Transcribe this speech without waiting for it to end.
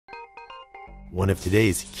One of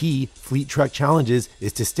today's key fleet truck challenges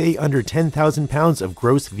is to stay under 10,000 pounds of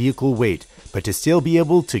gross vehicle weight, but to still be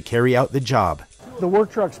able to carry out the job. The work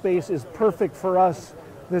truck space is perfect for us.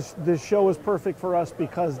 This show is perfect for us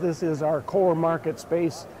because this is our core market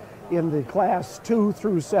space in the class 2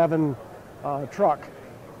 through 7 truck.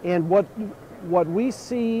 And what we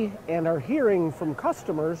see and are hearing from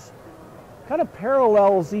customers kind of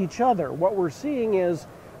parallels each other. What we're seeing is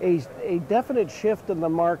a definite shift in the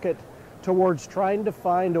market towards trying to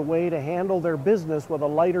find a way to handle their business with a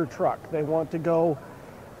lighter truck. They want to go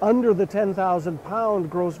under the 10,000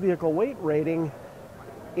 pound gross vehicle weight rating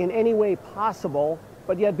in any way possible,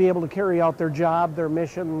 but yet be able to carry out their job, their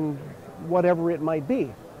mission, whatever it might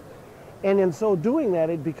be. And in so doing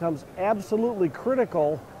that, it becomes absolutely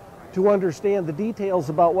critical to understand the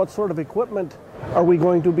details about what sort of equipment are we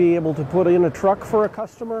going to be able to put in a truck for a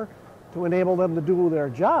customer to enable them to do their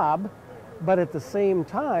job, but at the same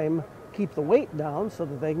time keep the weight down so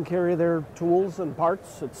that they can carry their tools and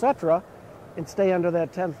parts, etc., and stay under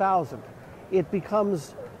that 10,000. It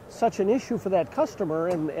becomes such an issue for that customer,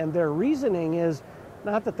 and their reasoning is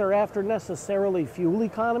not that they're after necessarily fuel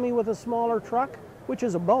economy with a smaller truck, which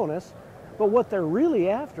is a bonus, but what they're really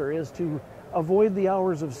after is to avoid the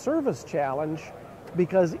hours of service challenge,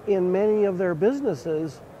 because in many of their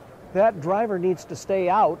businesses, that driver needs to stay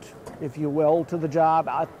out, if you will, to the job,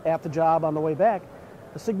 at the job on the way back,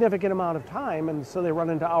 a significant amount of time, and so they run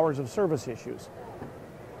into hours of service issues.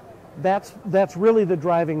 That's really the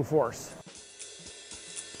driving force.